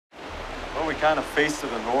Well, we kind of faced to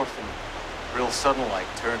the north and real sudden like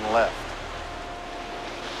turned left.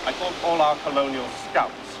 I thought all our colonial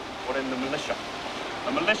scouts were in the militia.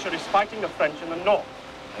 The militia is fighting the French in the north.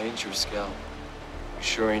 I ain't your scout. You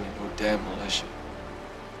sure ain't no damn militia.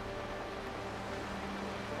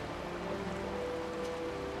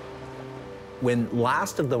 When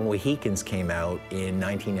Last of the Mohicans came out in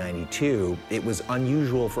 1992, it was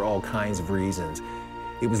unusual for all kinds of reasons.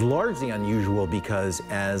 It was largely unusual because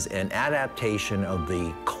as an adaptation of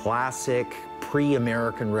the classic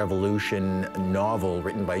pre-American Revolution novel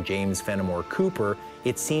written by James Fenimore Cooper,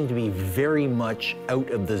 it seemed to be very much out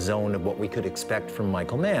of the zone of what we could expect from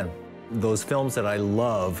Michael Mann. Those films that I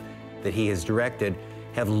love that he has directed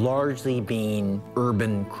have largely been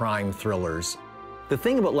urban crime thrillers. The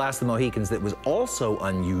thing about Last of the Mohicans that was also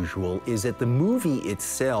unusual is that the movie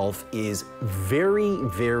itself is very,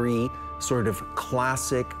 very sort of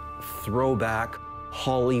classic, throwback,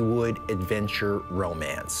 Hollywood adventure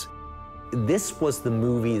romance. This was the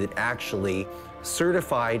movie that actually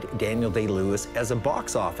certified Daniel Day-Lewis as a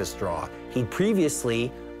box office draw. He'd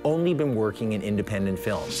previously only been working in independent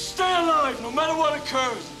films. Stay alive, no matter what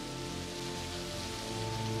occurs.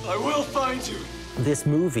 I will find you. This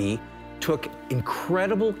movie took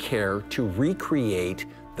incredible care to recreate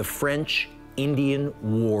the French-Indian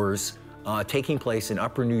Wars taking place in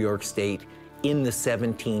Upper New York State in the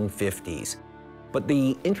 1750s. But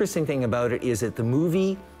the interesting thing about it is that the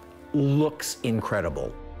movie looks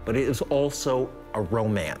incredible, but it is also a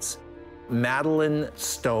romance. Madeleine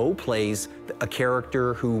Stowe plays a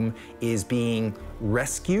character whom is being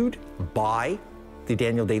rescued by the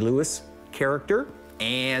Daniel Day-Lewis character,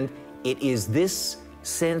 and it is this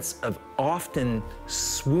sense of often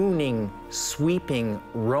swooning, sweeping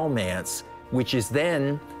romance, which is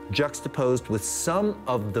then juxtaposed with some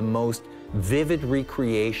of the most vivid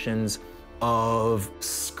recreations of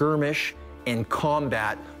skirmish and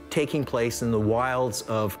combat taking place in the wilds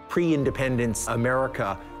of pre-independence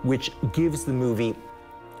America, which gives the movie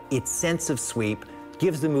its sense of sweep,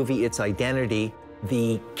 gives the movie its identity,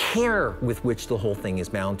 the care with which the whole thing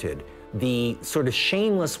is mounted, the sort of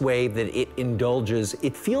shameless way that it indulges.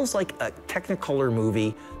 It feels like a Technicolor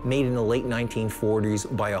movie made in the late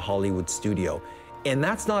 1940s by a Hollywood studio. And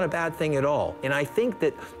that's not a bad thing at all. And I think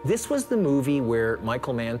that this was the movie where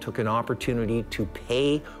Michael Mann took an opportunity to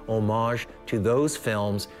pay homage to those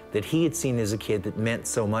films that he had seen as a kid that meant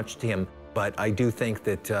so much to him. But I do think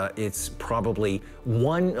that it's probably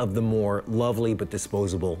one of the more lovely but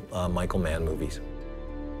disposable Michael Mann movies.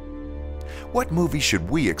 What movie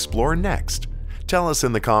should we explore next? Tell us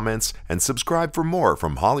in the comments and subscribe for more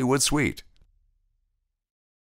from Hollywood Suite.